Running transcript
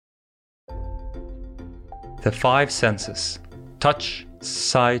The five senses: touch,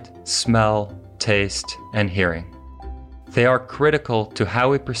 sight, smell, taste, and hearing. They are critical to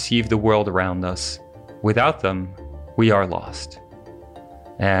how we perceive the world around us. Without them, we are lost.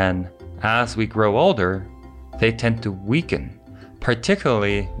 And as we grow older, they tend to weaken,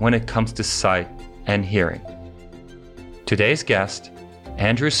 particularly when it comes to sight and hearing. Today's guest,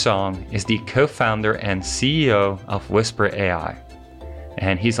 Andrew Song, is the co-founder and CEO of Whisper AI,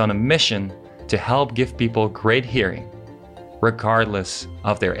 and he's on a mission to help give people great hearing, regardless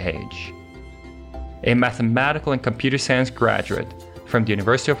of their age. A mathematical and computer science graduate from the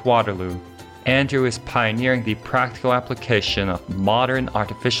University of Waterloo, Andrew is pioneering the practical application of modern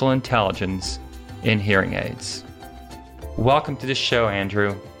artificial intelligence in hearing aids. Welcome to the show,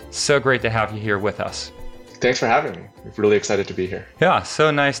 Andrew. So great to have you here with us. Thanks for having me. I'm really excited to be here. Yeah,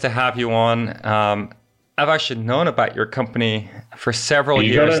 so nice to have you on. I've actually known about your company for several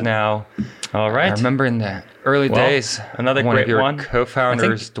years now. All right. I remember in the early days, another one great of your one.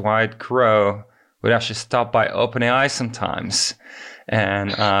 Co-founders, Dwight Crow, would actually stop by OpenAI sometimes.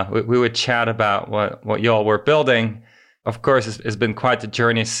 And we would chat about what y'all were building. Of course, it's been quite the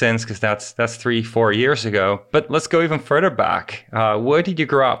journey since, because that's 3-4 years ago. But let's go even further back. Where did you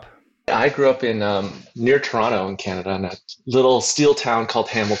grow up? I grew up in near Toronto in Canada, in a little steel town called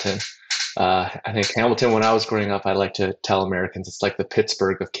Hamilton. I think Hamilton, when I was growing up, I like to tell Americans it's like the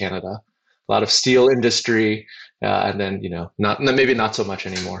Pittsburgh of Canada. A lot of steel industry, and then maybe not so much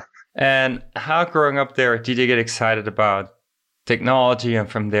anymore. And how, growing up there, did you get excited about technology, and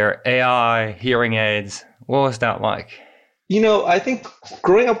from there AI, hearing aids? What was that like? I think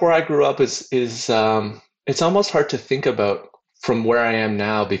growing up where I grew up is it's almost hard to think about from where I am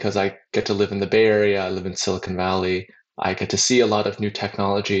now, because I get to live in the Bay Area, I live in Silicon Valley, I get to see a lot of new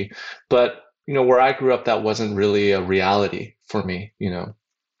technology. But, where I grew up, that wasn't really a reality for me.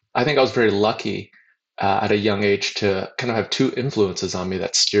 I think I was very lucky at a young age to kind of have two influences on me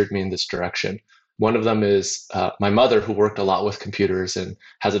that steered me in this direction. One of them is my mother, who worked a lot with computers and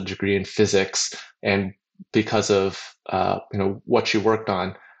has a degree in physics. And because of what she worked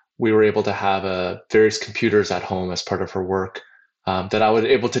on, we were able to have various computers at home as part of her work that I was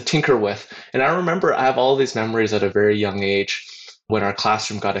able to tinker with. And I remember I have all these memories at a very young age when our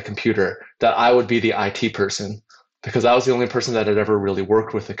classroom got a computer, that I would be the IT person, because I was the only person that had ever really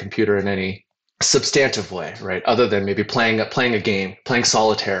worked with a computer in any substantive way, right? Other than maybe playing a game, playing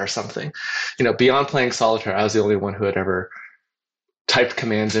solitaire or something. Beyond playing solitaire, I was the only one who had ever typed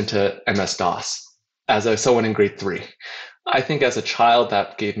commands into MS-DOS as someone in grade 3. I think as a child,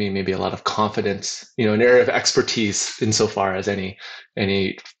 that gave me maybe a lot of confidence, an area of expertise insofar as any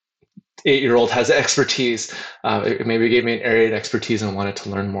 8-year-old has expertise. It maybe gave me an area of expertise and wanted to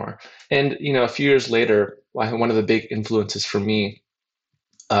learn more. And, a few years later, one of the big influences for me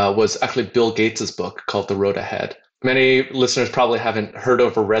was actually Bill Gates's book called The Road Ahead. Many listeners probably haven't heard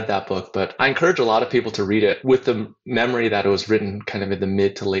of or read that book, but I encourage a lot of people to read it with the memory that it was written kind of in the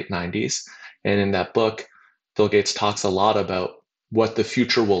mid to late 90s. And in that book, Bill Gates talks a lot about what the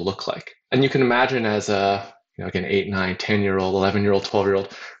future will look like. And you can imagine as an 8, 9, 10-year-old, 11-year-old,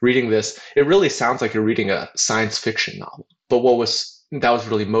 12-year-old reading this, it really sounds like you're reading a science fiction novel. But that was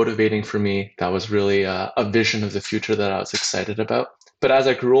really motivating for me. That was really a vision of the future that I was excited about. But as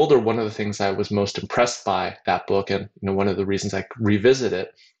I grew older, one of the things I was most impressed by that book, and one of the reasons I revisit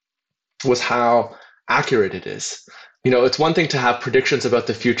it, was how accurate it is. It's one thing to have predictions about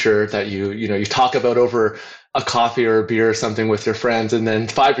the future that you talk about over a coffee or a beer or something with your friends, and then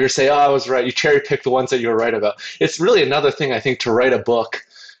 5 years say, "Oh, I was right." You cherry pick the ones that you were right about. It's really another thing, I think, to write a book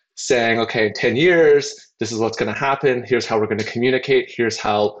saying, okay, in 10 years, this is what's going to happen. Here's how we're going to communicate. Here's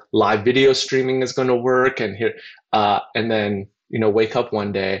how live video streaming is going to work. And then, wake up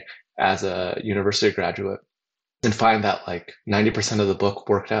one day as a university graduate and find that like 90% of the book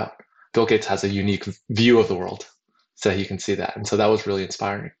worked out. Bill Gates has a unique view of the world, so you can see that. And so that was really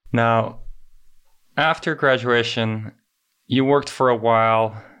inspiring. Now, after graduation, you worked for a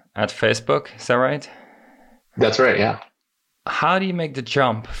while at Facebook, is that right? That's right, yeah. How do you make the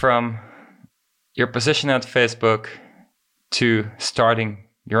jump from your position at Facebook to starting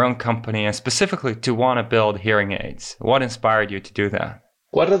your own company, and specifically to want to build hearing aids? What inspired you to do that?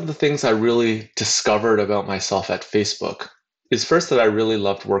 One of the things I really discovered about myself at Facebook is first that I really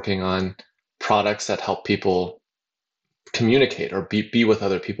loved working on products that help people communicate or be with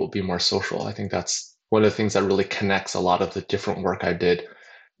other people, be more social. I think that's one of the things that really connects a lot of the different work I did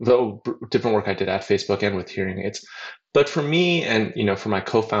at Facebook and with hearing aids. But for me and, for my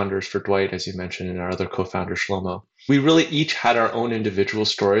co-founders, for Dwight, as you mentioned, and our other co-founder, Shlomo, we really each had our own individual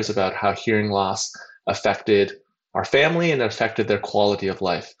stories about how hearing loss affected our family and it affected their quality of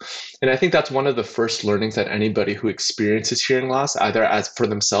life. And I think that's one of the first learnings that anybody who experiences hearing loss, either as for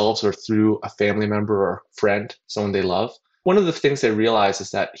themselves or through a family member or friend, someone they love, one of the things they realize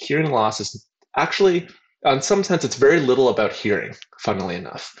is that hearing loss is actually, in some sense, it's very little about hearing, funnily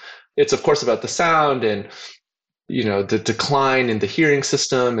enough. It's of course about the sound and the decline in the hearing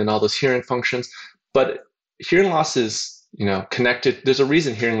system and all those hearing functions, but hearing loss is connected. There's a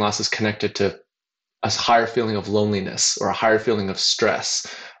reason hearing loss is connected to a higher feeling of loneliness or a higher feeling of stress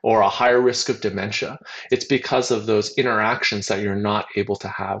or a higher risk of dementia. It's because of those interactions that you're not able to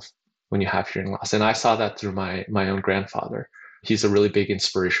have when you have hearing loss. And I saw that through my own grandfather. He's a really big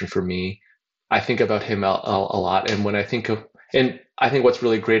inspiration for me. I think about him a lot. And I think what's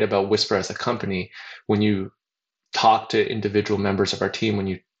really great about Whisper as a company, when you talk to individual members of our team, when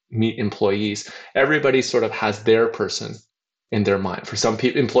you meet employees, everybody sort of has their person in their mind. For some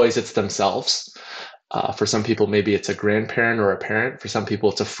employees, it's themselves. For some people, maybe it's a grandparent or a parent. For some people,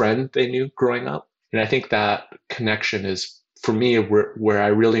 it's a friend they knew growing up. And I think that connection is, for me, where I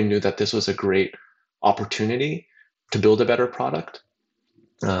really knew that this was a great opportunity to build a better product,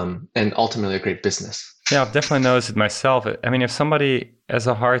 and ultimately a great business. Yeah, I've definitely noticed it myself. I mean, if somebody has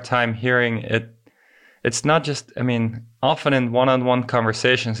a hard time hearing it, it's not just, often in one-on-one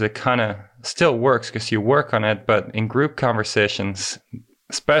conversations, it kind of still works because you work on it. But in group conversations,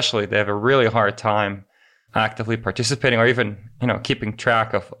 especially, they have a really hard time actively participating or even, keeping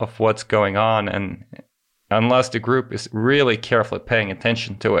track of what's going on. And unless the group is really carefully paying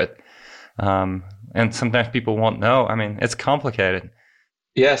attention to it. And sometimes people won't know. It's complicated.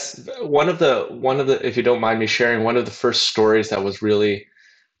 Yes. One of the, if you don't mind me sharing, one of the first stories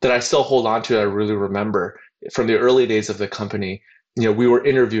that I still hold on to, I really remember from the early days of the company. We were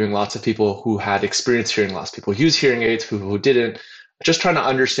interviewing lots of people who had experienced hearing loss, people who use hearing aids, people who didn't, just trying to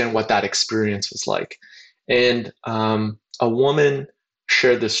understand what that experience was like. And a woman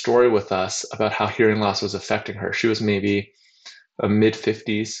shared this story with us about how hearing loss was affecting her. She was maybe a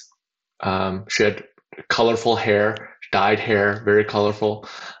mid-50s. She had colorful hair, dyed hair, very colorful.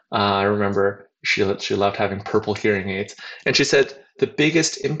 I remember she loved having purple hearing aids. And she said the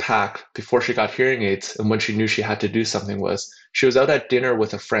biggest impact before she got hearing aids and when she knew she had to do something was she was out at dinner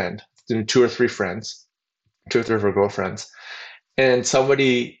with a friend, two or three of her girlfriends, and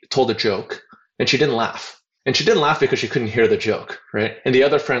somebody told a joke and she didn't laugh. And she didn't laugh because she couldn't hear the joke, right? And the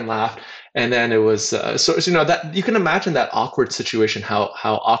other friend laughed. And then it was, that you can imagine that awkward situation, how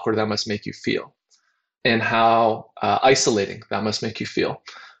awkward that must make you feel and how isolating that must make you feel.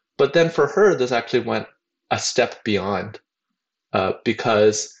 But then for her, this actually went a step beyond,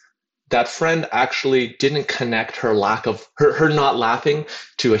 because that friend actually didn't connect her her not laughing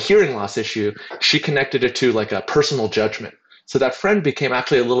to a hearing loss issue. She connected it to like a personal judgment. So that friend became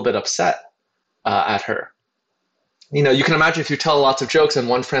actually a little bit upset at her. You can imagine if you tell lots of jokes and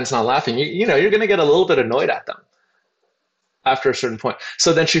one friend's not laughing, you're going to get a little bit annoyed at them after a certain point.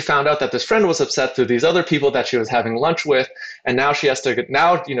 So then she found out that this friend was upset through these other people that she was having lunch with. And now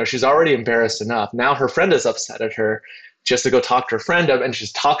she's already embarrassed enough. Now her friend is upset at her. She has to go talk to her friend and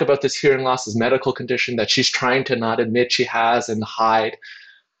just talk about this hearing loss, this medical condition that she's trying to not admit she has and hide.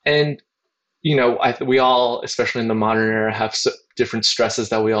 And, we all, especially in the modern era, have different stresses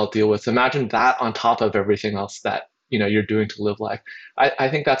that we all deal with. Imagine that on top of everything else that, you're doing to live life. I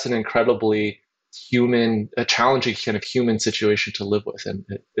think that's an incredibly a challenging kind of human situation to live with. And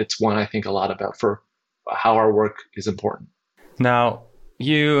it's one I think a lot about for how our work is important. Now,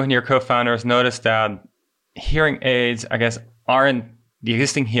 you and your co-founders noticed that hearing aids, I guess, the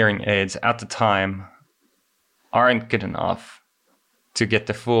existing hearing aids at the time aren't good enough to get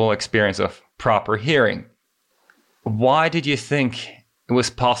the full experience of proper hearing. Why did you think it was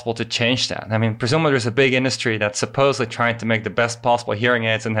possible to change that? Presumably there's a big industry that's supposedly trying to make the best possible hearing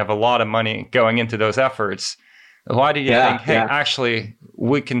aids and have a lot of money going into those efforts. Why did you think, actually,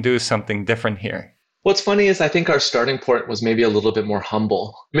 we can do something different here? What's funny is I think our starting point was maybe a little bit more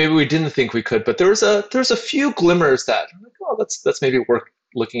humble. Maybe we didn't think we could, but there's a few glimmers that, that's maybe worth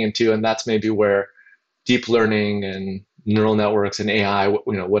looking into, and that's maybe where deep learning and neural networks and AI,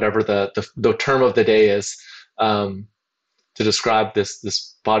 whatever the term of the day is, to describe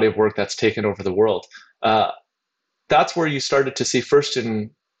this body of work that's taken over the world. That's where you started to see first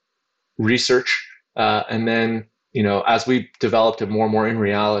in research, and then, as we developed it more and more in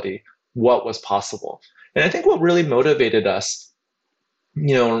reality, what was possible. And I think what really motivated us,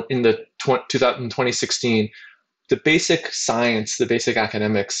 in the 2016, the basic science, the basic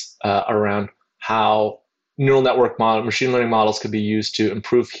academics around how neural network machine learning models could be used to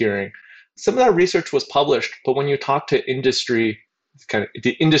improve hearing. Some of that research was published, but when you talk to industry kind of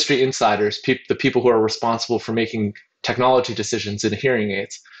the industry insiders, the people who are responsible for making technology decisions in hearing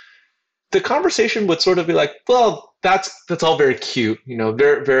aids, the conversation would sort of be like, well, that's all very cute, very,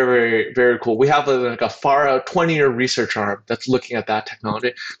 very, very, very cool. We have like a far out 20-year research arm that's looking at that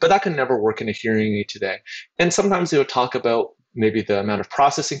technology, but that can never work in a hearing aid today. And sometimes they would talk about maybe the amount of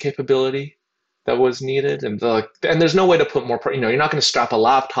processing capability that was needed, and there's no way to put more. You're not going to strap a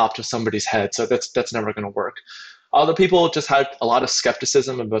laptop to somebody's head, so that's never going to work. Other people just had a lot of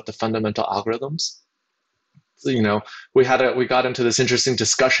skepticism about the fundamental algorithms. We got into this interesting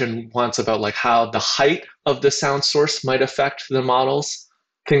discussion once about like how the height of the sound source might affect the models,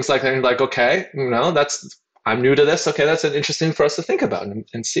 things like that. Like, okay, I'm new to this. Okay, that's interesting for us to think about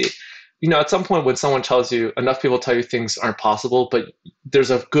and see. At some point when someone tells you, enough people tell you things aren't possible, but there's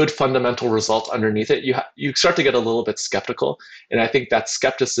a good fundamental result underneath it, you start to get a little bit skeptical. And I think that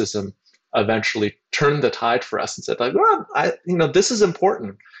skepticism eventually turned the tide for us and said, like, well, this is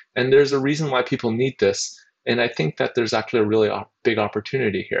important, and there's a reason why people need this. And I think that there's actually a really big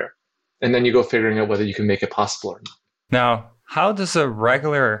opportunity here. And then you go figuring out whether you can make it possible or not. Now, how does a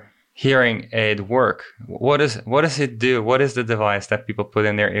regular hearing aid work? What does it do? What is the device that people put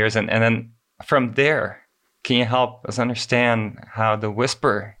in their ears? And then from there, can you help us understand how the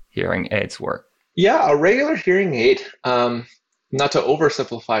Whisper hearing aids work? Yeah, a regular hearing aid, not to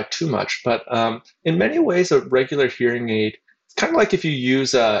oversimplify too much, but in many ways, a regular hearing aid, it's kind of like if you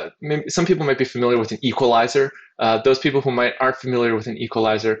use, maybe some people might be familiar with an equalizer. Those people who aren't familiar with an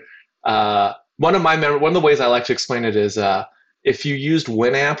equalizer, one of the ways I like to explain it is if you used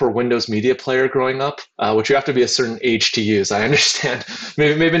Winamp or Windows Media Player growing up, which you have to be a certain age to use. I understand.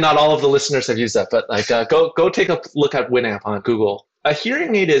 Maybe not all of the listeners have used that, but like go take a look at Winamp on Google. A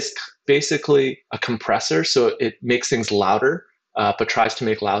hearing aid is basically a compressor, so it makes things louder, but tries to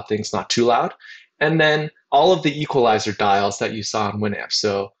make loud things not too loud. And then all of the equalizer dials that you saw on Winamp.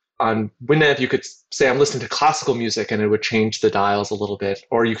 So on Winamp, you could say, I'm listening to classical music, and it would change the dials a little bit,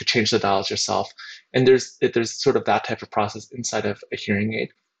 or you could change the dials yourself. And there's sort of that type of process inside of a hearing aid.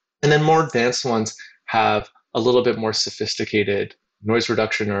 And then more advanced ones have a little bit more sophisticated noise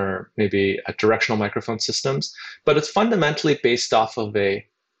reduction or maybe a directional microphone systems. But it's fundamentally based off of a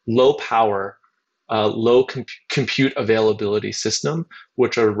low power, low compute availability system,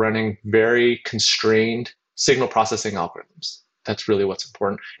 which are running very constrained signal processing algorithms. That's really what's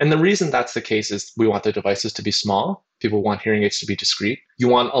important. And the reason that's the case is we want the devices to be small. People want hearing aids to be discrete. You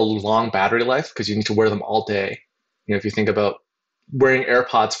want a long battery life because you need to wear them all day. If you think about wearing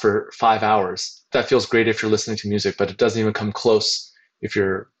AirPods for 5 hours, that feels great if you're listening to music, but it doesn't even come close if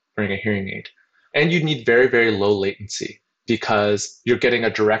you're wearing a hearing aid. And you need very, very low latency because you're getting a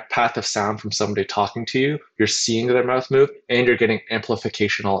direct path of sound from somebody talking to you, you're seeing their mouth move, and you're getting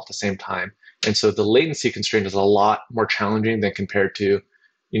amplification all at the same time. And so the latency constraint is a lot more challenging than compared to,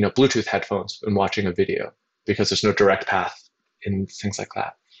 Bluetooth headphones and watching a video because there's no direct path and things like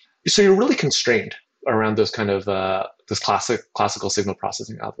that. So you're really constrained around those kind of this classical signal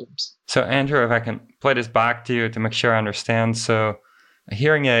processing algorithms. So Andrew, if I can play this back to you to make sure I understand. So a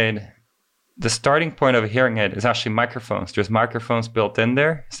hearing aid, the starting point of a hearing aid is actually microphones. There's microphones built in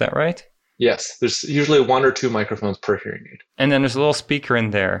there. Is that right? Yes. There's usually 1 or 2 microphones per hearing aid. And then there's a little speaker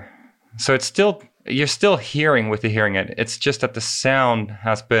in there. So you're still hearing with the hearing aid. It's just that the sound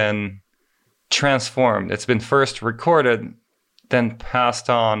has been transformed. It's been first recorded, then passed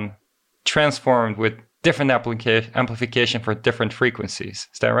on, transformed with different amplification for different frequencies.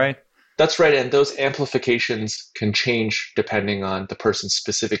 Is that right? That's right. And those amplifications can change depending on the person's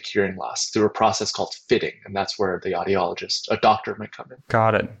specific hearing loss through a process called fitting. And that's where the audiologist, a doctor, might come in.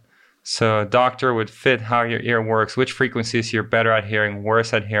 Got it. So a doctor would fit how your ear works, which frequencies you're better at hearing,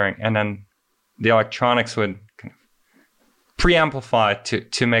 worse at hearing, and then the electronics would kind of pre-amplify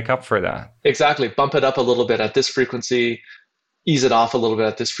to make up for that. Exactly. Bump it up a little bit at this frequency, ease it off a little bit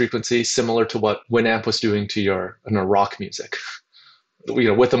at this frequency, similar to what Winamp was doing to your rock music,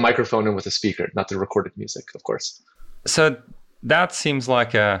 with a microphone and with a speaker, not the recorded music, of course. So that seems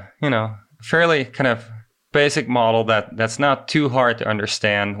like a, fairly kind of basic model that's not too hard to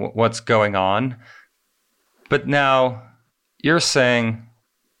understand what's going on. But now you're saying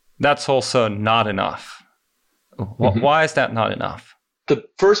that's also not enough. Mm-hmm. Why is that not enough? The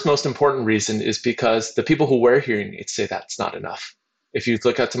first most important reason is because the people who wear hearing aids say that's not enough. If you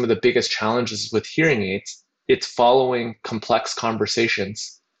look at some of the biggest challenges with hearing aids, it's following complex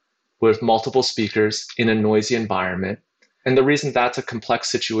conversations with multiple speakers in a noisy environment. And the reason that's a complex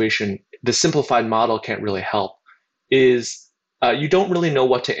situation, the simplified model can't really help, is you don't really know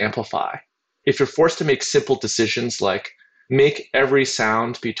what to amplify. If you're forced to make simple decisions like make every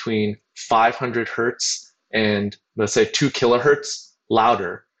sound between 500 hertz and let's say 2 kilohertz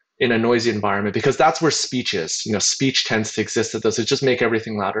louder in a noisy environment, because that's where speech is. Speech tends to exist at those. So just make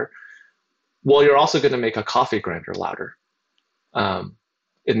everything louder. Well, you're also going to make a coffee grinder louder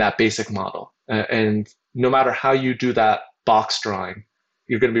in that basic model. And no matter how you do that box drawing,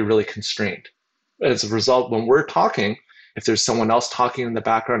 you're going to be really constrained. As a result, when we're talking, if there's someone else talking in the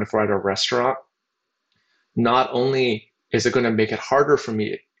background, if we're at a restaurant, not only is it going to make it harder for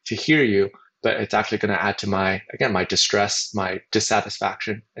me to hear you, but it's actually going to add to my distress, my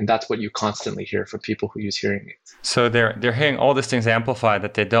dissatisfaction. And that's what you constantly hear from people who use hearing aids. So they're hearing all these things amplified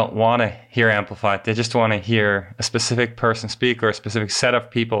that they don't want to hear amplified. They just want to hear a specific person speak or a specific set of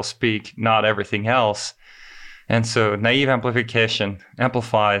people speak, not everything else. And so naive amplification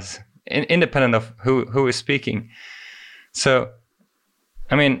amplifies independent of who is speaking. So,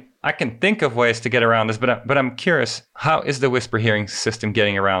 I mean, I can think of ways to get around this, but I'm curious, how is the Whisper hearing system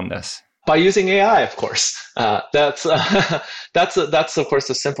getting around this? By using AI, of course. That's of course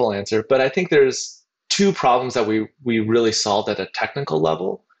the simple answer. But I think there's two problems that we really solved at a technical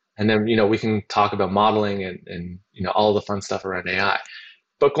level, and then we can talk about modeling and all the fun stuff around AI.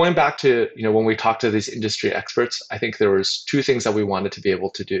 But going back to when we talked to these industry experts, I think there was two things that we wanted to be able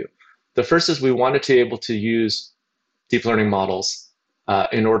to do. The first is we wanted to be able to use deep learning models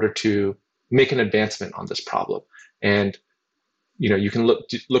in order to make an advancement on this problem. And you can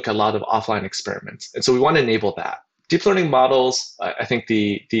look at a lot of offline experiments. And so we want to enable that. Deep learning models, I think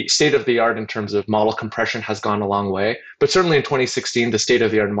the state of the art in terms of model compression has gone a long way. But certainly in 2016, the state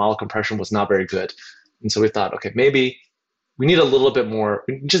of the art in model compression was not very good. And so we thought, okay, maybe we need a little bit more.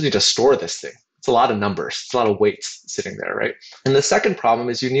 We just need to store this thing. It's a lot of numbers. It's a lot of weights sitting there, right? And the second problem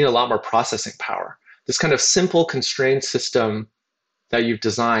is you need a lot more processing power. This kind of simple constrained system that you've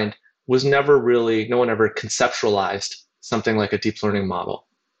designed was never really, no one ever conceptualized something like a deep learning model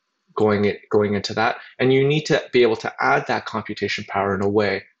going into that. And you need to be able to add that computation power in a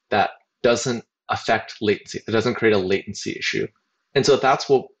way that doesn't affect latency, that doesn't create a latency issue. And so that's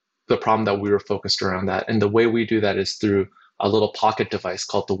what the problem that we were focused around that. And the way we do that is through a little pocket device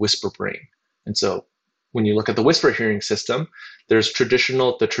called the Whisper Brain. And so when you look at the Whisper hearing system, there's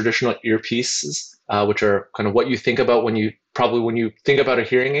the traditional earpieces, which are kind of what you think about when you think about a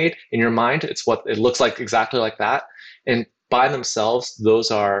hearing aid in your mind. It's what it looks like, exactly like that. And by themselves, those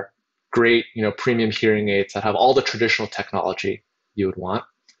are great, premium hearing aids that have all the traditional technology you would want.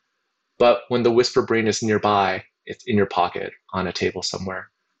 But when the Whisper Brain is nearby, it's in your pocket on a table somewhere,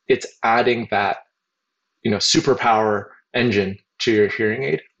 it's adding that, superpower engine to your hearing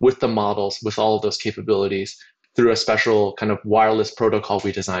aid with the models, with all of those capabilities through a special kind of wireless protocol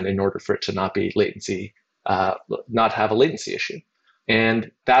we designed in order for it to not be not have a latency issue.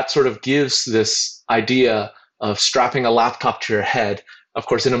 And that sort of gives this idea of strapping a laptop to your head, of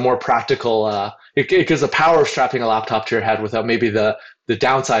course, in a more practical, it gives the power of strapping a laptop to your head without maybe the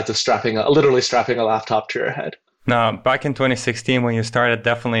downsides of literally strapping a laptop to your head. Now, back in 2016, when you started,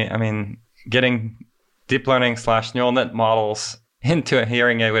 definitely, getting deep learning / neural net models into a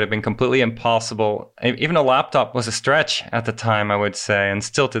hearing aid would have been completely impossible. Even a laptop was a stretch at the time, I would say. And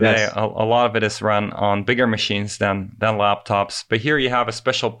still today, yes. a lot of it is run on bigger machines than laptops. But here you have a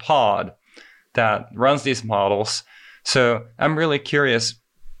special pod that runs these models. So I'm really curious,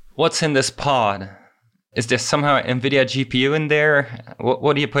 what's in this pod? Is there somehow an NVIDIA GPU in there?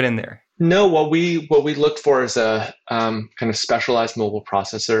 What do you put in there? No, what we look for is a kind of specialized mobile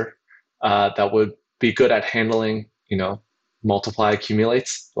processor that would be good at handling, multiply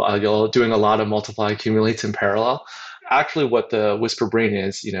accumulates, doing a lot of multiply accumulates in parallel. Actually, what the Whisper Brain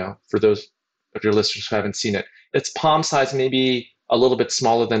is, for those of your listeners who haven't seen it, it's palm size, maybe a little bit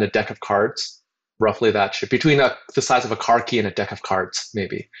smaller than a deck of cards, roughly that shape, between the size of a car key and a deck of cards,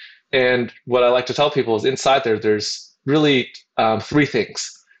 maybe. And what I like to tell people is inside there's really three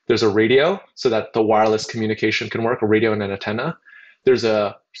things. There's a radio so that the wireless communication can work, a radio and an antenna. There's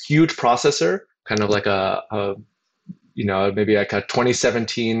a huge processor, kind of like maybe like a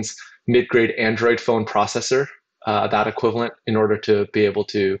 2017's mid-grade Android phone processor, that equivalent, in order to be able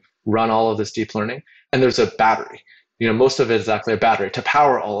to run all of this deep learning. And there's a battery. Most of it is actually a battery to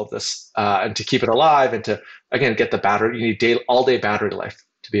power all of this and to keep it alive and to, again, get the battery. You need all-day battery life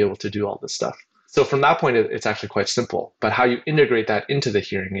to be able to do all this stuff. So from that point, it's actually quite simple. But how you integrate that into the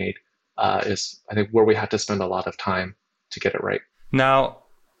hearing aid is, I think, where we had to spend a lot of time to get it right. Now,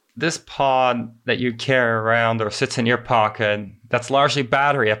 this pod that you carry around or sits in your pocket, that's largely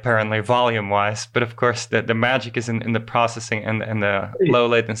battery, apparently, volume-wise. But of course, the magic is in the processing and the low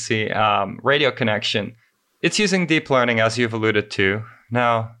latency radio connection. It's using deep learning, as you've alluded to.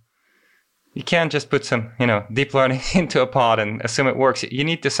 Now, You can't just put some, deep learning into a pod and assume it works. You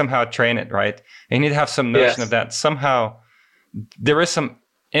need to somehow train it, right? You need to have some notion of that. Somehow there is some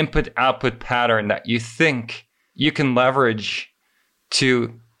input-output pattern that you think you can leverage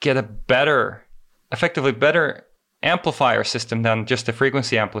to get a effectively better amplifier system than just the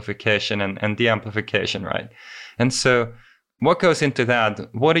frequency amplification and de-amplification, right? And so what goes into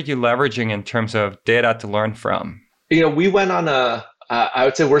that? What are you leveraging in terms of data to learn from? We went on I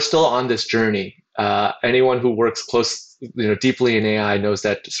would say we're still on this journey. Anyone who works deeply in AI knows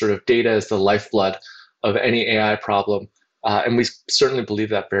that sort of data is the lifeblood of any AI problem. And we certainly believe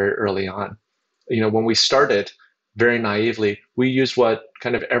that very early on. When we started, very naively, we used what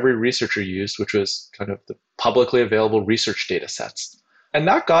kind of every researcher used, which was kind of the publicly available research data sets. And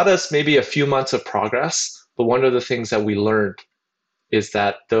that got us maybe a few months of progress. But one of the things that we learned is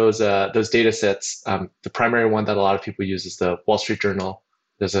that those data sets, the primary one that a lot of people use is the Wall Street Journal.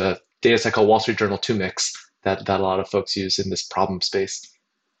 There's a data set called Wall Street Journal 2Mix that a lot of folks use in this problem space.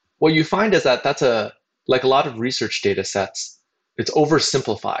 What you find is that that's like a lot of research data sets, it's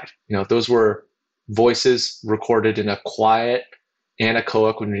oversimplified. Those were voices recorded in a quiet,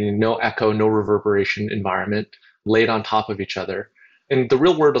 anechoic, no echo, no reverberation environment, laid on top of each other. And the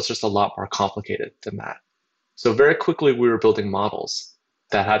real world is just a lot more complicated than that. So very quickly, we were building models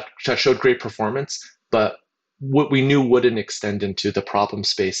that showed great performance, but what we knew wouldn't extend into the problem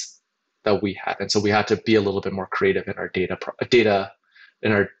space that we had. And so we had to be a little bit more creative in our data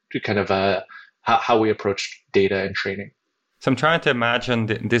in our kind of how we approached data and training. So I'm trying to imagine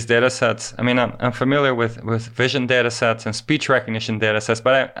these data sets. I mean, I'm familiar with vision data sets and speech recognition data sets,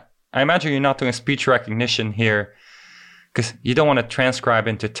 but I imagine you're not doing speech recognition here because you don't want to transcribe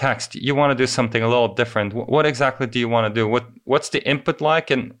into text. You want to do something a little different. What exactly do you want to do? What's the input like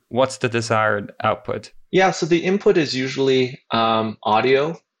and what's the desired output? Yeah, so the input is usually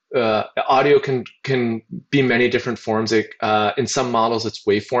audio. Audio can be many different forms. In some models, it's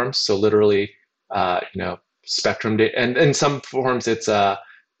waveforms. So literally, spectrum data, and in some forms it's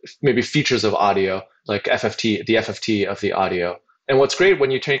maybe features of audio, like the FFT of the audio. And what's great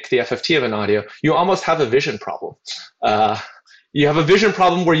when you take the FFT of an audio, you almost have a vision problem. You have a vision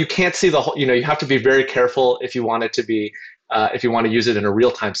problem where you can't see the whole. You have to be very careful if you want it to be if you want to use it in a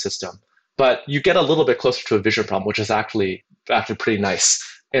real-time system. But you get a little bit closer to a vision problem, which is actually pretty nice.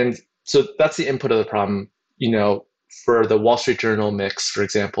 And so that's the input of the problem. For the Wall Street Journal mix, for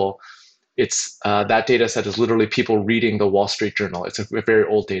example, it's that data set is literally people reading the Wall Street Journal. It's a very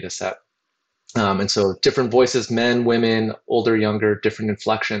old data set. And so different voices, men, women, older, younger, different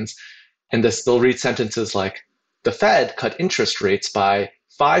inflections. And they'll read sentences like, the Fed cut interest rates by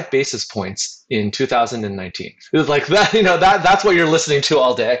 5 basis points in 2019. It's like that, that's what you're listening to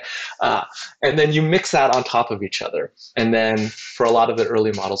all day. And then you mix that on top of each other. And then for a lot of the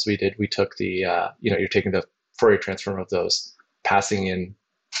early models we took you're taking the Fourier transform of those, passing in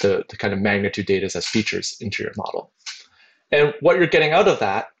the kind of magnitude data as features into your model. And what you're getting out of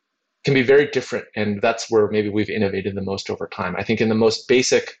that can be very different. And that's where maybe we've innovated the most over time. I think in the most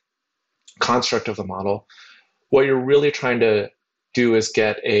basic construct of the model, what you're really trying to do is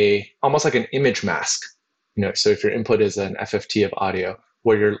get almost like an image mask. So if your input is an FFT of audio,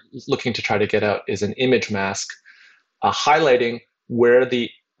 what you're looking to try to get out is an image mask highlighting where the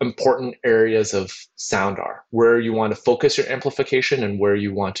important areas of sound are, where you want to focus your amplification and where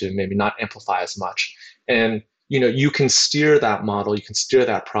you want to maybe not amplify as much. And you can steer that model, you can steer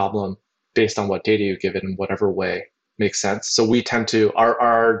that problem based on what data you give it in whatever way makes sense. So we tend to,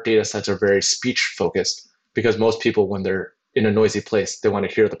 our data sets are very speech focused because most people, when they're in a noisy place, they want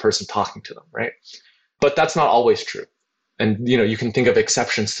to hear the person talking to them, right? But that's not always true. And you can think of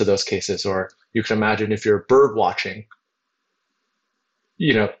exceptions to those cases, or you can imagine if you're bird watching,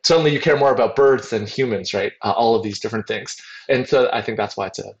 suddenly you care more about birds than humans, right? All of these different things. And so I think that's why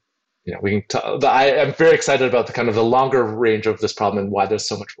it's I'm very excited about the kind of the longer range of this problem and why there's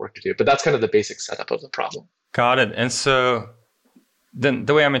so much work to do. But that's kind of the basic setup of the problem. Got it. And so then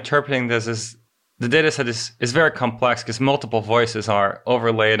the way I'm interpreting this is the data set is very complex because multiple voices are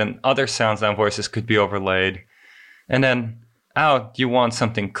overlaid and other sounds than voices could be overlaid. And then you want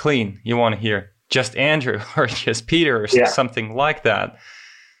something clean. You want to hear just Andrew or just Peter or something like that.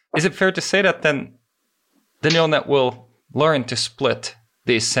 Is it fair to say that then the neural net will learn to split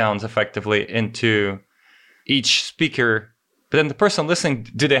these sounds effectively into each speaker? But then the person listening,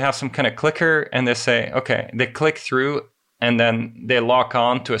 do they have some kind of clicker and they say, okay, they click through and then they lock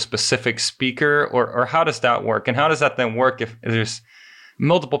on to a specific speaker? Or how does that work? And how does that then work if there's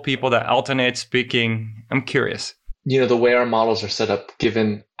multiple people that alternate speaking? I'm curious. The way our models are set up,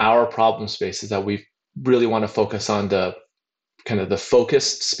 given our problem space, is that we really want to focus on the kind of the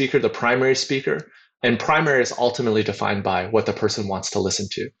focused speaker, the primary speaker. And primary is ultimately defined by what the person wants to listen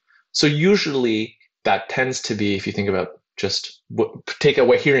to. So usually that tends to be, if you think about just take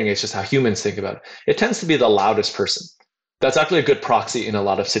away hearing aids, just how humans think about it, it tends to be the loudest person. That's actually a good proxy in a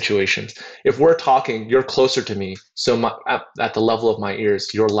lot of situations. If we're talking, you're closer to me. So at the level of my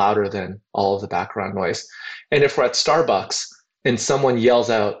ears, you're louder than all of the background noise. And if we're at Starbucks and someone yells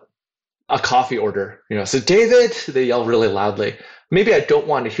out a coffee order, so David, they yell really loudly. Maybe I don't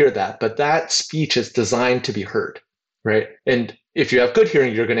want to hear that, but that speech is designed to be heard, right? And if you have good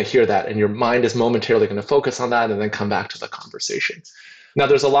hearing, you're going to hear that and your mind is momentarily going to focus on that and then come back to the conversation. Now,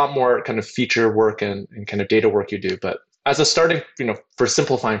 there's a lot more kind of feature work and kind of data work you do, but as a starting, for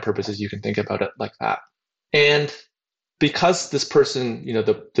simplifying purposes, you can think about it like that. And because this person,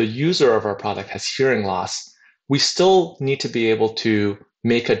 the user of our product has hearing loss, we still need to be able to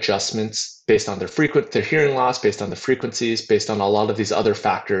make adjustments based on their hearing loss, based on the frequencies, based on a lot of these other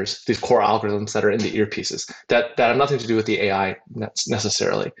factors, these core algorithms that are in the earpieces that have nothing to do with the AI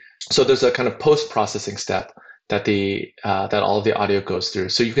necessarily. So there's a kind of post-processing step that that all of the audio goes through.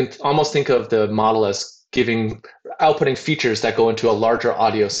 So you can almost think of the model as outputting features that go into a larger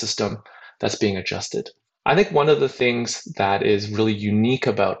audio system that's being adjusted. I think one of the things that is really unique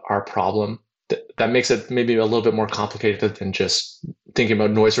about our problem that makes it maybe a little bit more complicated than just thinking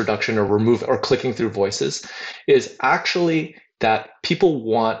about noise reduction or clicking through voices is actually that people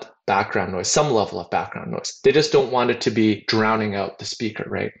want background noise, some level of background noise. They just don't want it to be drowning out the speaker,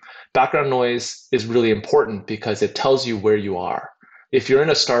 right? Background noise is really important because it tells you where you are. If you're in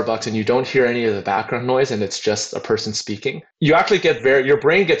a Starbucks and you don't hear any of the background noise and it's just a person speaking, you actually your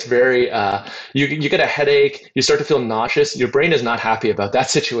brain gets very, you get a headache, you start to feel nauseous, your brain is not happy about that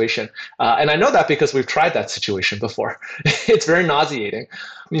situation. And I know that because we've tried that situation before. It's very nauseating.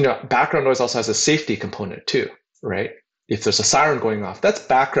 Background noise also has a safety component too, right? If there's a siren going off, that's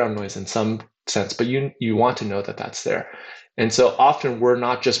background noise in some sense, but you want to know that that's there. And so often we're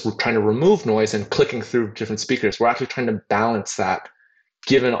not just trying to remove noise and clicking through different speakers, we're actually trying to balance that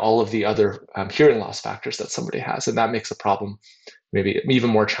given all of the other hearing loss factors that somebody has. And that makes the problem maybe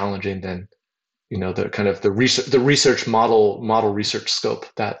even more challenging than, the kind of the research model research scope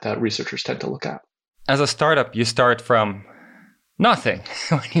that researchers tend to look at. As a startup, you start from nothing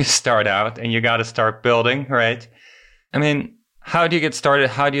when you start out and you got to start building, right? I mean, how do you get started?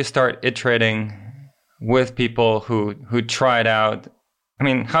 How do you start iterating with people who try it out? I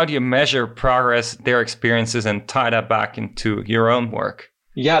mean, how do you measure progress, their experiences, and tie that back into your own work?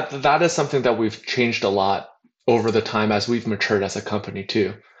 Yeah, that is something that we've changed a lot over the time as we've matured as a company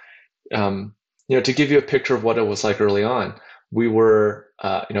too. To give you a picture of what it was like early on, we were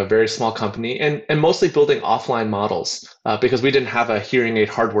a very small company and mostly building offline models because we didn't have a hearing aid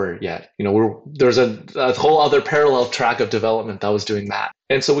hardware yet. There's a whole other parallel track of development that was doing that.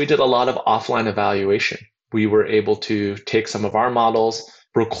 And so we did a lot of offline evaluation. We were able to take some of our models,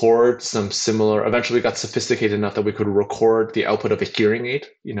 record some similar, eventually we got sophisticated enough that we could record the output of a hearing aid,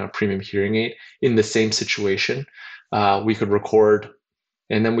 premium hearing aid in the same situation. We could record,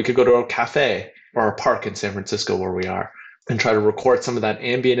 and then we could go to a cafe or a park in San Francisco where we are and try to record some of that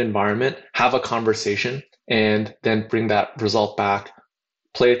ambient environment, have a conversation, and then bring that result back,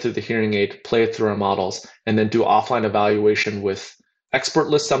 play it through the hearing aid, play it through our models, and then do offline evaluation with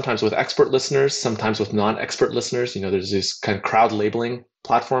sometimes with expert listeners, sometimes with non-expert listeners. There's these kind of crowd labeling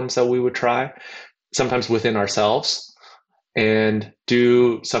platforms that we would try, sometimes within ourselves, and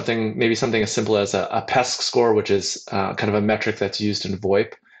do maybe something as simple as a PESC score, which is kind of a metric that's used in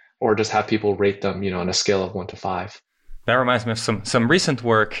VoIP, or just have people rate them, on a scale of 1 to 5. That reminds me of some recent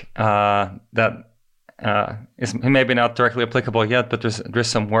work that is maybe not directly applicable yet, but there's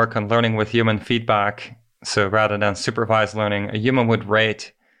some work on learning with human feedback. So rather than supervised learning, a human would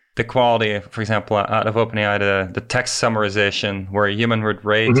rate the quality, for example, out of OpenAI, the text summarization, where a human would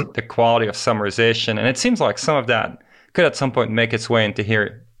rate the quality of summarization. And it seems like some of that could at some point make its way into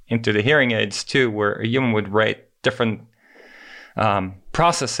the hearing aids too, where a human would rate different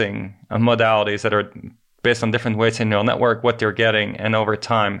processing modalities that are based on different weights in neural network, what they're getting, and over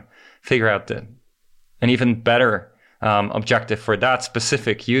time figure out an even better objective for that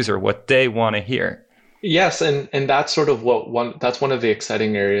specific user, what they want to hear. Yes, and that's sort of that's one of the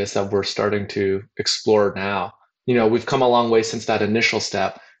exciting areas that we're starting to explore now. We've come a long way since that initial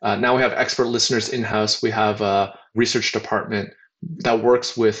step. Now we have expert listeners in-house. We have a research department that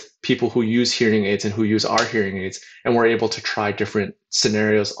works with people who use hearing aids and who use our hearing aids, and we're able to try different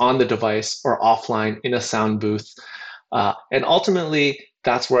scenarios on the device or offline in a sound booth. And ultimately,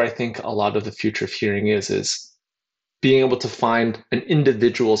 that's where I think a lot of the future of hearing is being able to find an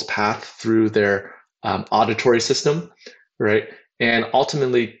individual's path through their auditory system, right? And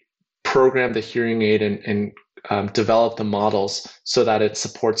ultimately program the hearing aid and develop the models so that it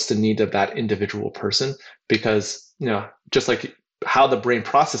supports the need of that individual person. Because, just like how the brain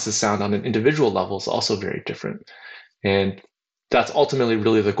processes sound on an individual level is also very different. And that's ultimately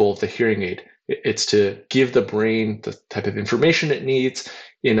really the goal of the hearing aid. It's to give the brain the type of information it needs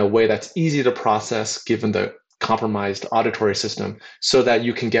in a way that's easy to process given the compromised auditory system so that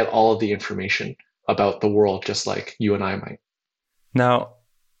you can get all of the information about the world just like you and I might. Now,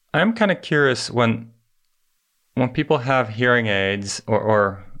 I'm kind of curious when people have hearing aids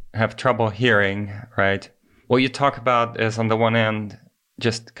or have trouble hearing, right? What you talk about is on the one hand,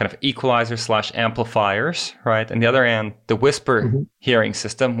 just kind of equalizers / amplifiers, right? And the other hand, the whisper hearing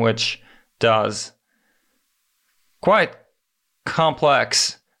system, which does quite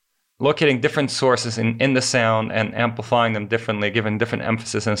complex locating different sources in the sound and amplifying them differently, giving different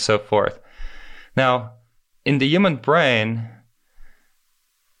emphasis and so forth. Now, in the human brain,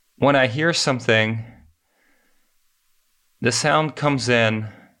 when I hear something, the sound comes in,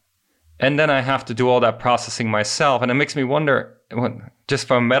 and then I have to do all that processing myself. And it makes me wonder, just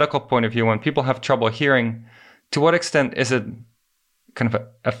from a medical point of view, when people have trouble hearing, to what extent is it kind of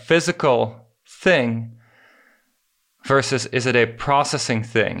a physical thing versus is it a processing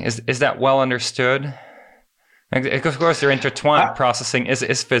thing? Is that well understood? Of course, they're intertwined. Processing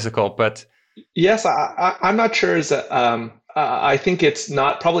is physical, but... Yes, I'm not sure. I think it's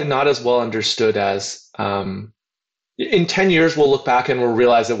probably not as well understood as... in 10 years, we'll look back and we'll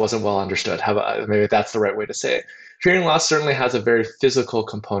realize it wasn't well understood. Maybe that's the right way to say it. Hearing loss certainly has a very physical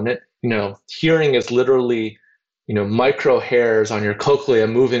component. Hearing is literally, micro hairs on your cochlea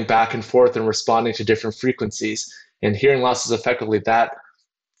moving back and forth and responding to different frequencies. And hearing loss is effectively that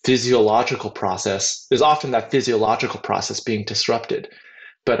physiological process, is often that physiological process being disrupted.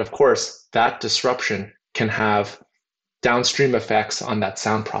 But of course, that disruption can have downstream effects on that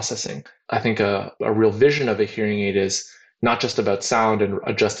sound processing. I think a real vision of a hearing aid is not just about sound and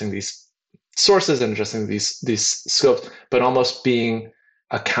adjusting these sources and adjusting these scopes, but almost being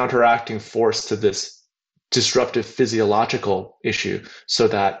a counteracting force to this disruptive physiological issue so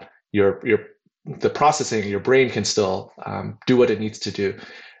that the processing, your brain can still do what it needs to do.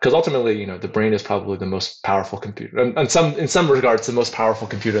 Because ultimately, the brain is probably the most powerful computer, and in some regards, the most powerful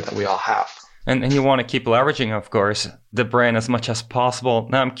computer that we all have. And you want to keep leveraging, of course, the brain as much as possible.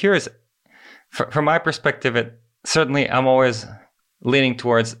 Now, I'm curious, from my perspective, I'm always leaning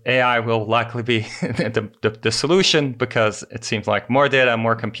towards AI will likely be the solution because it seems like more data,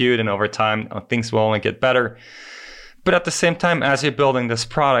 more compute, and over time, things will only get better. But at the same time, as you're building this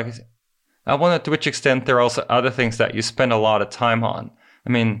product, I wonder to which extent there are also other things that you spend a lot of time on. I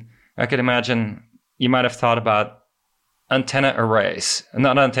mean, I could imagine you might have thought about antenna arrays,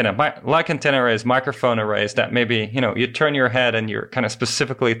 like antenna arrays, microphone arrays that maybe, you turn your head and you're kind of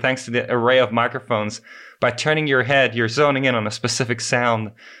specifically, thanks to the array of microphones, by turning your head, you're zoning in on a specific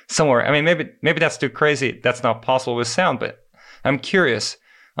sound somewhere. I mean, maybe that's too crazy. That's not possible with sound, but I'm curious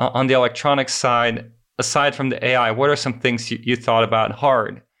on the electronics side, aside from the AI, what are some things you thought about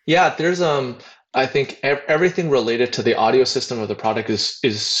hard? Yeah, there's I think everything related to the audio system of the product is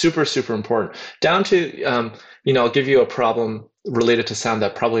super, super important. Down to, I'll give you a problem related to sound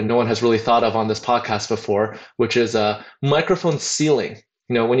that probably no one has really thought of on this podcast before, which is microphone sealing.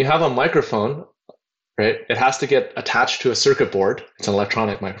 When you have a microphone, right, it has to get attached to a circuit board. It's an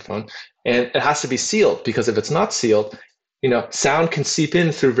electronic microphone, and it has to be sealed because if it's not sealed, sound can seep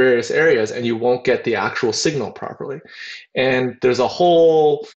in through various areas and you won't get the actual signal properly. And there's a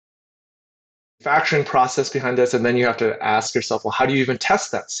whole manufacturing process behind this, and then you have to ask yourself, well, how do you even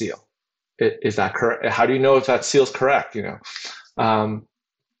test that seal? Is that correct? How do you know if that seal is correct? And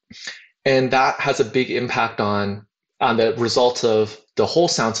that has a big impact on the results of the whole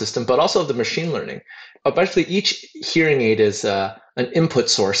sound system, but also of the machine learning. Eventually, each hearing aid is an input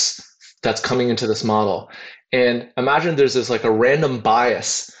source that's coming into this model. And imagine there's this like a random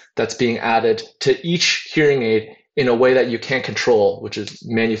bias that's being added to each hearing aid in a way that you can't control, which is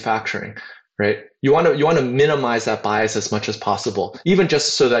manufacturing. Right? You want to minimize that bias as much as possible, even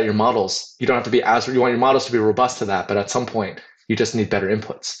just so that you want your models to be robust to that, but at some point you just need better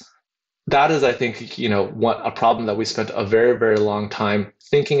inputs. That is, I think, a problem that we spent a very, very long time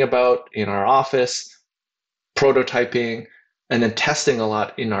thinking about in our office, prototyping, and then testing a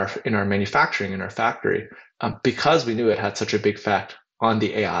lot in our manufacturing, in our factory, because we knew it had such a big effect on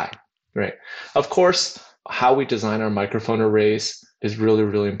the AI. Right? Of course, how we design our microphone arrays is really,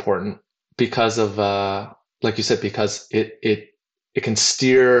 really important. Because of, like you said, because it can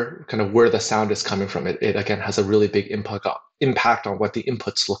steer kind of where the sound is coming from. It again has a really big impact on what the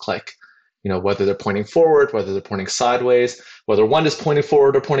inputs look like whether they're pointing forward, whether they're pointing sideways, whether one is pointing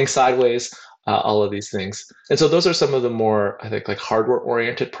forward or pointing sideways, all of these things. And so those are some of the more, I think, like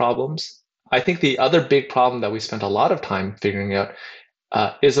hardware-oriented problems. I think the other big problem that we spent a lot of time figuring out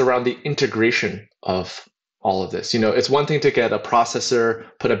is around the integration of all of this. It's one thing to get a processor,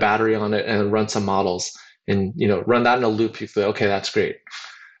 put a battery on it, and run some models, and run that in a loop. You feel, okay, that's great.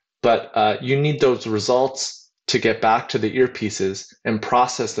 But you need those results to get back to the earpieces and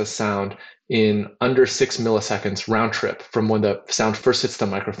process the sound in under 6 milliseconds round trip from when the sound first hits the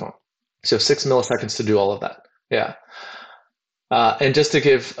microphone. So 6 milliseconds to do all of that. Yeah. And just to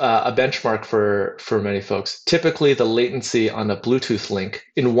give a benchmark for many folks, typically the latency on a Bluetooth link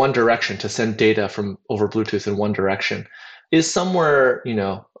in one direction to send data from over Bluetooth in one direction is somewhere,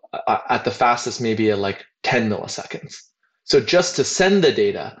 at the fastest, maybe at like 10 milliseconds. So just to send the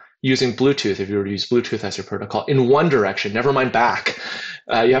data using Bluetooth, if you were to use Bluetooth as your protocol, in one direction, never mind back,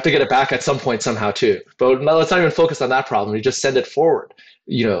 you have to get it back at some point somehow too. But let's not even focus on that problem. You just send it forward,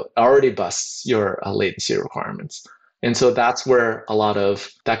 already busts your latency requirements. And so that's where a lot of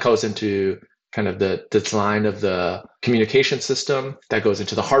that goes into kind of the design of the communication system, that goes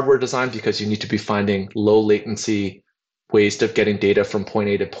into the hardware design, because you need to be finding low latency ways of getting data from point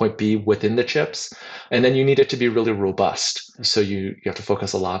A to point B within the chips. And then you need it to be really robust. So you have to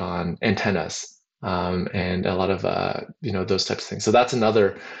focus a lot on antennas and a lot of, those types of things. So that's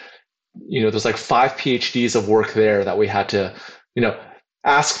another, there's like 5 PhDs of work there that we had to,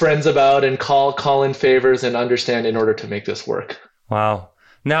 ask friends about and call in favors and understand in order to make this work. Wow.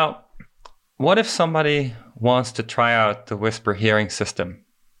 Now, what if somebody wants to try out the Whisper hearing system?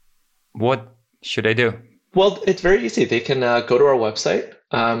 What should they do? Well, it's very easy. They can go to our website.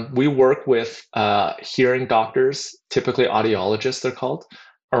 We work with hearing doctors, typically audiologists, they're called,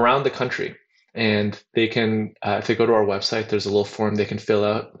 around the country. And they can, if they go to our website, there's a little form they can fill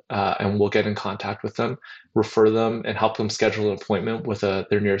out, and we'll get in contact with them, refer them, and help them schedule an appointment with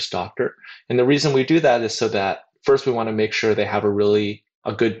their nearest doctor. And the reason we do that is so that, first, we want to make sure they have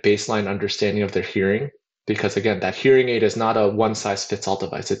a good baseline understanding of their hearing. Because again, that hearing aid is not a one-size-fits-all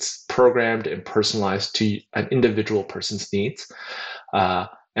device. It's programmed and personalized to an individual person's needs. And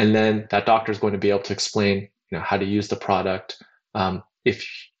then that doctor is going to be able to explain, how to use the product. If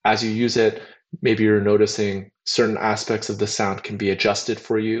as you use it, maybe you're noticing certain aspects of the sound can be adjusted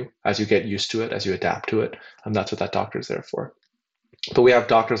for you as you get used to it, as you adapt to it. And that's what that doctor is there for. But we have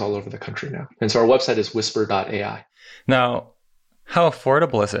doctors all over the country now. And so our website is whisper.ai. Now, how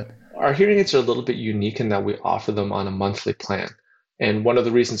affordable is it? Our hearing aids are a little bit unique in that we offer them on a monthly plan. And one of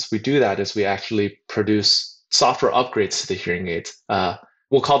the reasons we do that is we actually produce software upgrades to the hearing aids.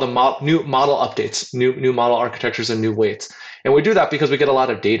 We'll call them new model updates, new model architectures and new weights. And we do that because we get a lot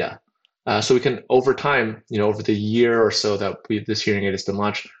of data. So we can, over time, over the year or so that this hearing aid has been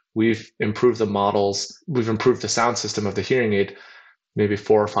launched, we've improved the models, we've improved the sound system of the hearing aid maybe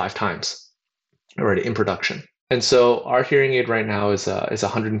 4 or 5 times already in production. And so our hearing aid right now is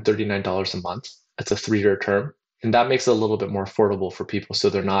 $139 a month. It's a 3-year term. And that makes it a little bit more affordable for people, so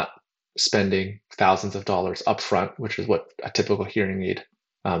they're not spending thousands of dollars upfront, which is what a typical hearing aid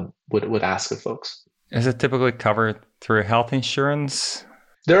would ask of folks. Is it typically covered through health insurance?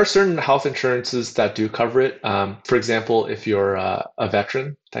 There are certain health insurances that do cover it. For example, if you're a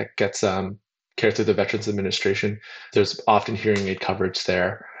veteran that gets care through the Veterans Administration, there's often hearing aid coverage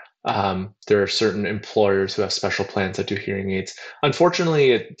there. There are certain employers who have special plans that do hearing aids.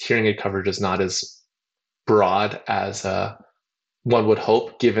 Unfortunately, hearing aid coverage is not as broad as one would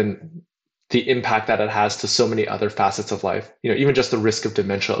hope, given the impact that it has to so many other facets of life. Even just the risk of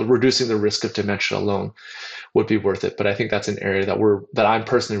dementia, reducing the risk of dementia alone would be worth it. But I think that's an area that I'm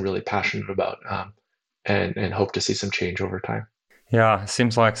personally really passionate about, and hope to see some change over time. Yeah, it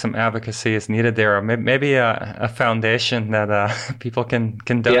seems like some advocacy is needed there, or maybe a foundation that people can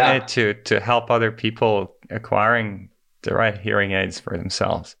donate to help other people acquiring the right hearing aids for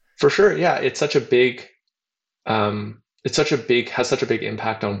themselves. For sure, yeah, it's such a big has such a big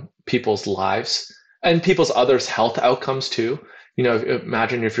impact on people's lives and people's others' health outcomes too.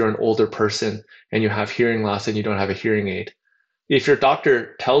 Imagine if you're an older person and you have hearing loss and you don't have a hearing aid. If your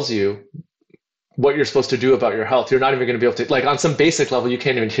doctor tells you what you're supposed to do about your health, you're not even going to be able to, like, on some basic level, you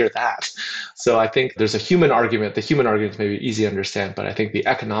can't even hear that. So I think there's a human argument. The human argument may be easy to understand, but I think the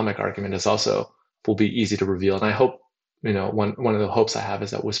economic argument will be easy to reveal. And I hope, one of the hopes I have is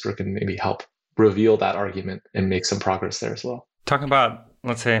that Whisper can maybe help reveal that argument and make some progress there as well. Talking about,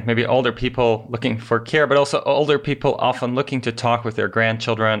 let's say, maybe older people looking for care, but also older people often looking to talk with their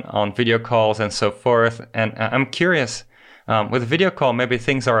grandchildren on video calls and so forth. And I'm curious, with a video call, maybe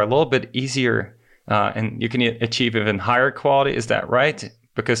things are a little bit easier and you can achieve even higher quality. Is that right?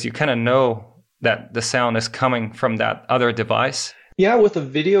 because you kind of know that the sound is coming from that other device? Yeah, with a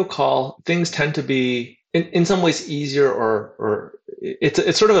video call, things tend to be in some ways easier, or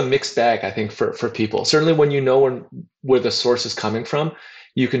it's sort of a mixed bag, I think, for people. Certainly when you know where the source is coming from,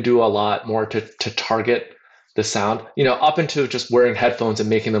 you can do a lot more to target the sound, up into just wearing headphones and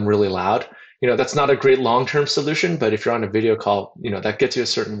making them really loud. That's not a great long-term solution, but if you're on a video call, that gets you a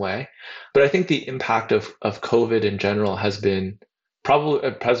certain way. But I think the impact of COVID in general has been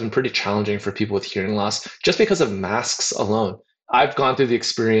pretty challenging for people with hearing loss, just because of masks alone. I've gone through the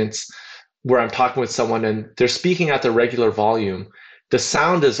experience where I'm talking with someone and they're speaking at the regular volume. The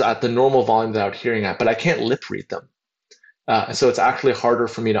sound is at the normal volume that I'm hearing at, but I can't lip read them. So it's actually harder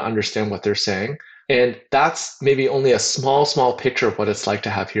for me to understand what they're saying. And that's maybe only a small picture of what it's like to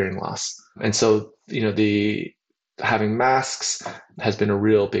have hearing loss. And so, the having masks has been a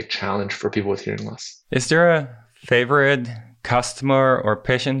real big challenge for people with hearing loss. Is there a favorite customer or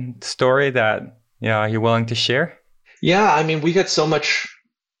patient story that you're willing to share? Yeah, I mean, we get so much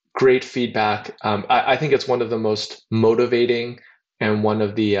great feedback. I think it's one of the most motivating and one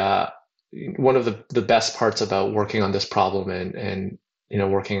of the best parts about working on this problem and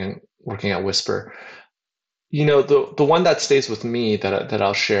working at Whisper. The one that stays with me that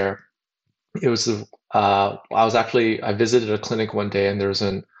I'll share. It was I visited a clinic one day, and there was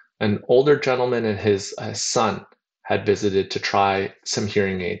an older gentleman and his son had visited to try some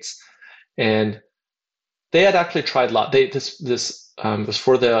hearing aids, and they had actually tried this was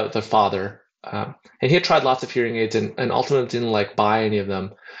for the father, and he had tried lots of hearing aids and ultimately didn't buy any of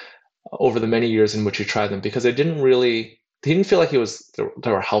them over the many years in which he tried them, because he didn't feel like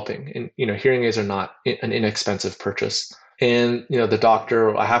they were helping. And hearing aids are not an inexpensive purchase. And the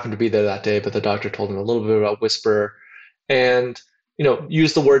doctor, I happened to be there that day, but the doctor told him a little bit about Whisper, and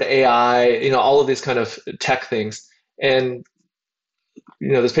used the word AI, all of these kind of tech things. And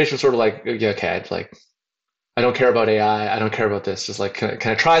this patient was sort of like, yeah, okay, I don't care about AI. I don't care about this. Just can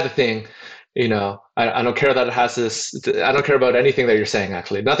I try the thing? I don't care that it has this. I don't care about anything that you're saying,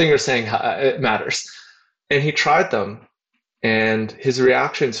 actually. Nothing you're saying it matters. And he tried them, and his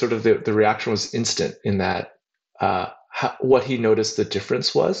reaction, sort of the reaction was instant in that what he noticed the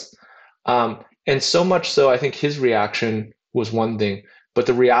difference was. And so much so, I think his reaction was one thing, but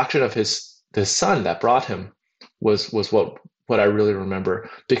the reaction of the son that brought him was what I really remember.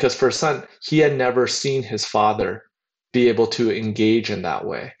 Because for his son, he had never seen his father be able to engage in that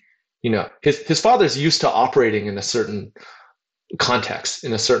way. His father's used to operating in a certain context,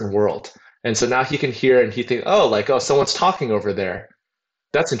 in a certain world. And so now he can hear and he thinks, oh, someone's talking over there.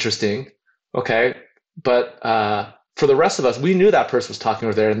 That's interesting. Okay. But for the rest of us, we knew that person was talking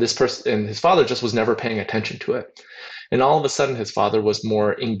over there, and this person and his father just was never paying attention to it. And all of a sudden, his father was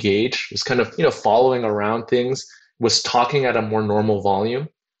more engaged, was kind of, following around things, was talking at a more normal volume,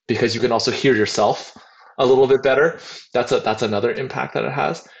 because you can also hear yourself a little bit better. That's another impact that it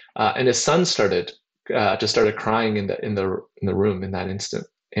has. And his son started crying in the room in that instant.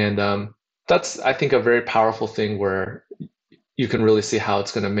 And that's, I think, a very powerful thing where you can really see how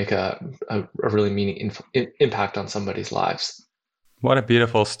it's going to make a really meaningful impact on somebody's lives. What a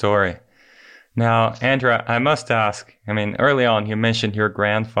beautiful story. Now, Andrea, I must ask, early on you mentioned your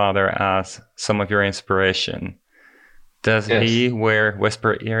grandfather as some of your inspiration. Does he wear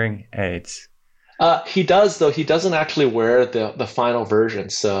Whisper hearing aids? He does, though he doesn't actually wear the final version.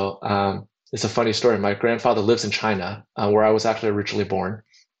 So it's a funny story. My grandfather lives in China, where I was actually originally born.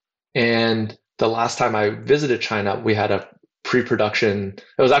 And the last time I visited China, we had a pre-production.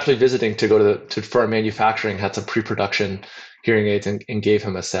 I was actually visiting to go for our manufacturing, had some pre-production hearing aids and gave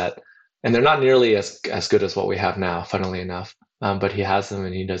him a set. And they're not nearly as good as what we have now, funnily enough. But he has them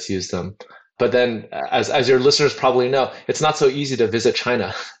and he does use them. But then, as your listeners probably know, it's not so easy to visit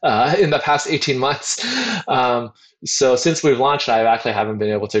China in the past 18 months. So since we've launched, I actually haven't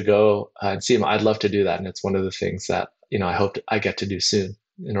been able to go and see him. I'd love to do that. And it's one of the things that I hope I get to do soon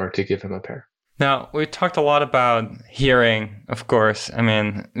in order to give him a pair. Now, we talked a lot about hearing, of course.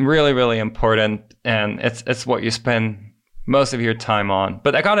 Really, really important. And it's what you spend most of your time on.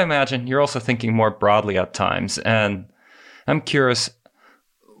 But I got to imagine you're also thinking more broadly at times. And I'm curious,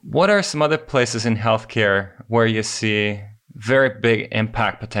 what are some other places in healthcare where you see very big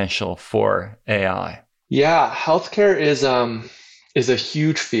impact potential for AI? Yeah, healthcare is a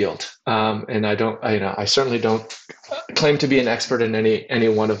huge field. And I certainly don't claim to be an expert in any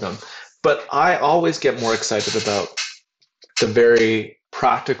one of them. But I always get more excited about the very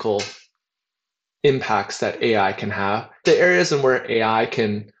practical impacts that AI can have. The areas in where AI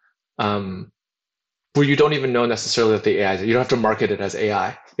can, where you don't even know necessarily that the AI, you don't have to market it as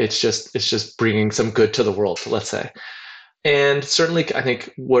AI. It's just bringing some good to the world, let's say. And certainly, I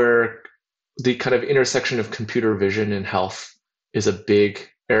think where the kind of intersection of computer vision and health is a big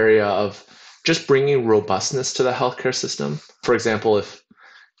area of just bringing robustness to the healthcare system. For example, if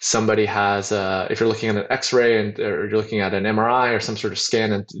somebody has, if you're looking at an X-ray or you're looking at an MRI or some sort of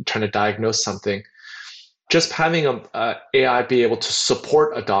scan and trying to diagnose something, just having a AI be able to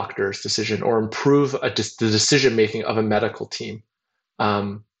support a doctor's decision or improve the decision making of a medical team.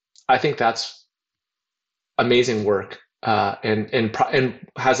 I think that's amazing work, and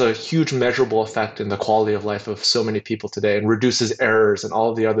has a huge measurable effect in the quality of life of so many people today, and reduces errors and all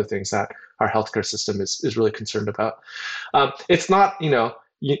of the other things that our healthcare system is really concerned about. It's not,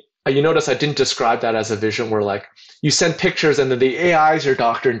 you notice I didn't describe that as a vision where like you send pictures and then the AI is your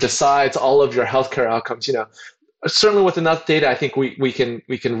doctor and decides all of your healthcare outcomes. Certainly with enough data, I think we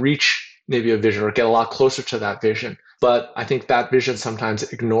can reach maybe a vision or get a lot closer to that vision. But I think that vision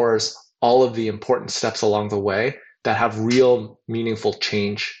sometimes ignores all of the important steps along the way that have real meaningful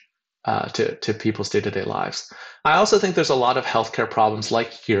change to people's day-to-day lives. I also think there's a lot of healthcare problems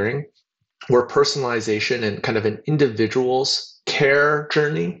like hearing, where personalization and kind of an individual's care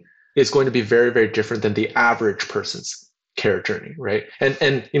journey is going to be very, very different than the average person's care journey, right?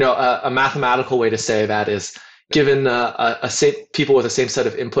 And a mathematical way to say that is, given people with the same set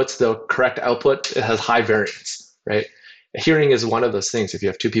of inputs, the correct output, it has high variance, right? Hearing is one of those things. If you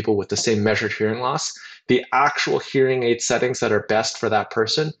have two people with the same measured hearing loss, the actual hearing aid settings that are best for that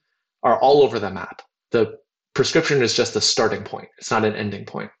person are all over the map. The prescription is just a starting point. It's not an ending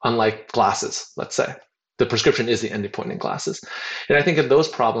point, unlike glasses, let's say. The prescription is the ending point in glasses. And I think in those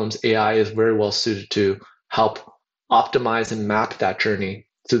problems, AI is very well suited to help optimize and map that journey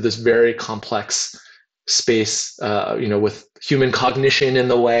through this very complex space, with human cognition in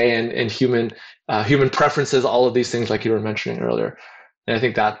the way and human preferences, all of these things like you were mentioning earlier. And I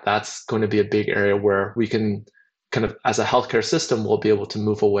think that's going to be a big area where we can kind of, as a healthcare system, we'll be able to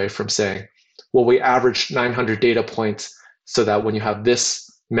move away from saying, well, we averaged 900 data points so that when you have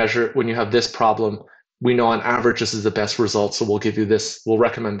this problem, we know on average this is the best result, so we'll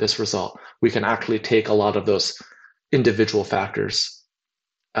recommend this result. We can actually take a lot of those individual factors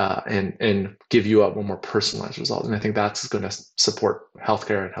and give you a more personalized result. And I think that's going to support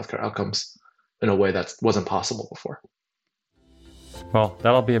healthcare and healthcare outcomes in a way that wasn't possible before. Well,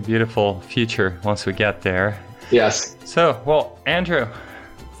 that'll be a beautiful future once we get there. Yes. So, well, Andrew,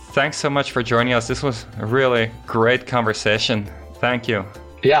 thanks so much for joining us. This was a really great conversation. Thank you.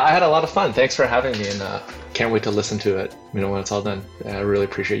 Yeah, I had a lot of fun. Thanks for having me, and can't wait to listen to it when it's all done. I really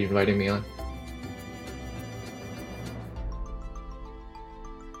appreciate you inviting me on.